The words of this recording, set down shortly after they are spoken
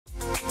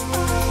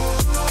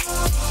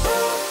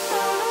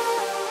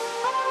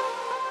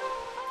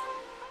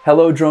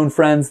Hello drone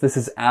friends, this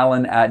is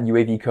Alan at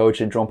UAV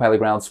Coach and Drone Pilot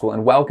Ground School,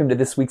 and welcome to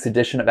this week's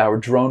edition of our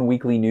Drone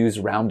Weekly News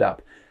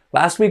Roundup.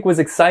 Last week was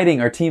exciting.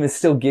 Our team is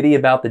still giddy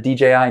about the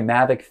DJI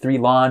Mavic 3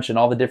 launch and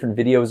all the different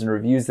videos and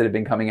reviews that have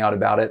been coming out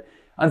about it.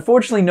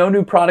 Unfortunately, no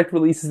new product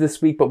releases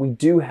this week, but we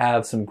do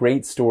have some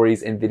great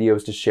stories and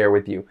videos to share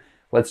with you.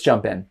 Let's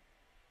jump in.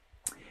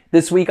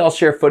 This week I'll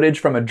share footage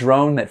from a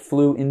drone that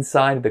flew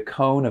inside the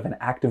cone of an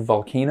active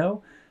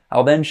volcano.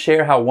 I'll then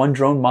share how one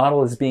drone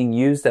model is being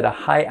used at a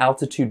high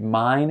altitude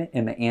mine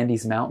in the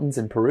Andes Mountains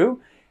in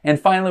Peru. And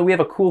finally, we have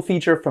a cool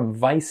feature from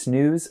Vice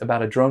News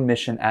about a drone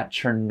mission at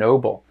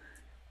Chernobyl.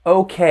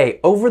 Okay,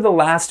 over the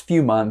last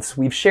few months,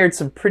 we've shared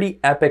some pretty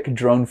epic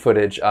drone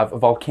footage of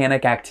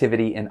volcanic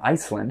activity in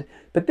Iceland,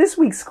 but this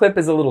week's clip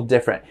is a little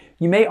different.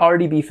 You may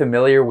already be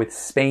familiar with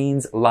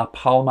Spain's La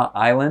Palma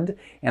Island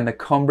and the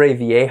Cumbre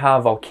Vieja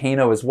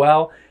volcano as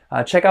well.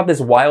 Check out this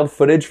wild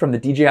footage from the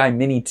DJI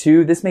Mini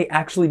 2. This may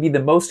actually be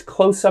the most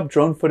close-up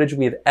drone footage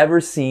we have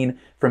ever seen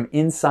from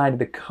inside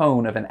the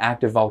cone of an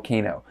active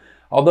volcano.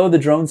 Although the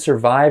drone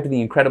survived the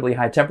incredibly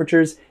high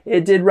temperatures,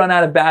 it did run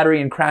out of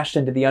battery and crashed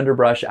into the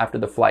underbrush after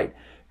the flight.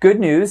 Good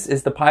news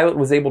is the pilot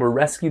was able to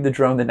rescue the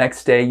drone the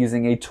next day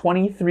using a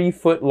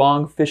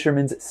 23-foot-long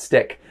fisherman's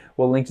stick.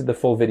 We'll link to the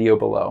full video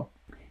below.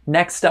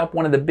 Next up,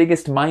 one of the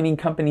biggest mining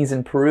companies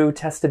in Peru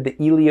tested the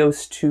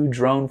Helios 2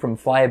 drone from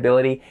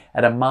Flyability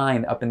at a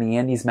mine up in the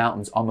Andes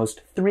Mountains,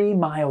 almost 3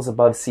 miles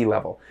above sea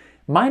level.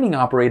 Mining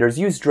operators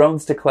use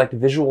drones to collect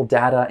visual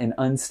data in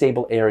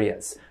unstable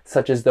areas,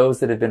 such as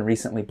those that have been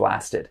recently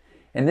blasted.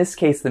 In this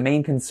case, the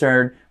main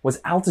concern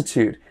was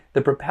altitude.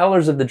 The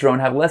propellers of the drone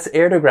have less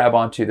air to grab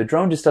onto. The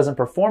drone just doesn't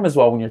perform as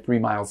well when you're 3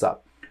 miles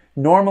up.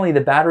 Normally,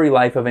 the battery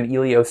life of an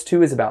Helios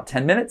 2 is about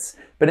 10 minutes,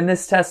 but in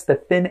this test, the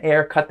thin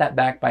air cut that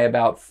back by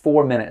about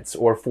 4 minutes,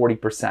 or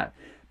 40%.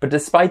 But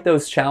despite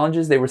those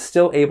challenges, they were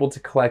still able to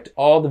collect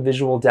all the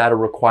visual data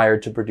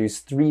required to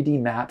produce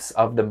 3D maps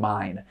of the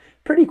mine.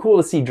 Pretty cool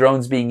to see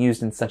drones being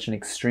used in such an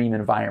extreme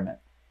environment.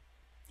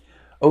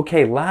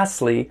 Okay,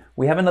 lastly,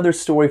 we have another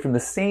story from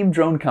the same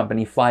drone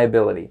company,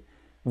 Flyability.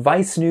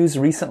 Vice News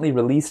recently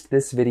released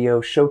this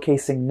video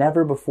showcasing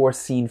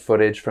never-before-seen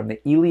footage from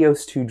the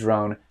Helios 2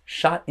 drone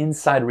shot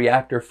inside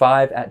Reactor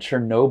 5 at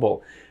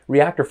Chernobyl.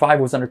 Reactor 5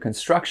 was under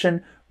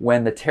construction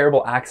when the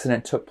terrible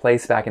accident took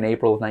place back in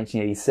April of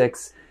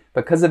 1986.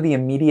 Because of the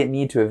immediate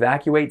need to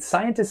evacuate,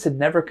 scientists had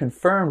never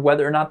confirmed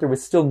whether or not there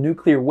was still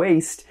nuclear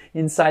waste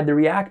inside the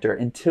reactor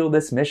until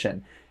this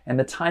mission. And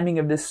the timing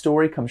of this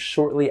story comes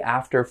shortly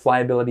after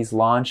Flyability's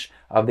launch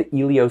of the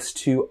Helios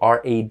 2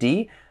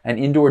 RAD, an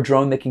indoor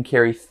drone that can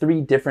carry 3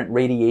 different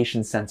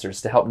radiation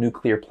sensors to help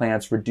nuclear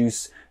plants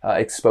reduce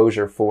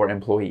exposure for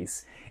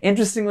employees.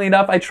 Interestingly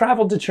enough, I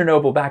traveled to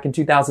Chernobyl back in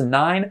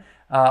 2009.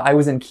 I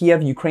was in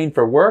Kiev, Ukraine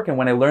for work, and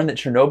when I learned that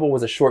Chernobyl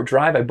was a short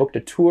drive, I booked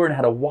a tour and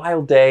had a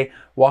wild day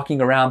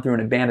walking around through an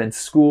abandoned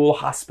school,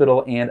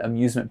 hospital, and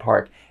amusement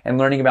park, and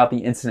learning about the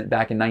incident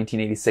back in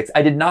 1986.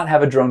 I did not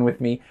have a drone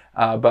with me,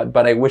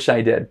 but I wish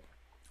I did.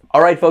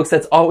 All right, folks,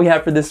 that's all we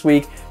have for this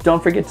week.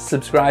 Don't forget to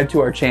subscribe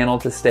to our channel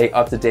to stay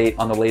up to date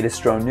on the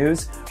latest drone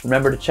news.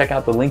 Remember to check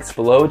out the links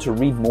below to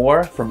read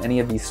more from any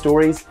of these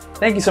stories.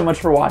 Thank you so much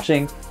for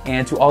watching,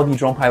 and to all of you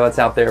drone pilots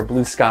out there,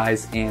 blue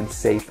skies and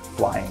safe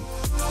flying.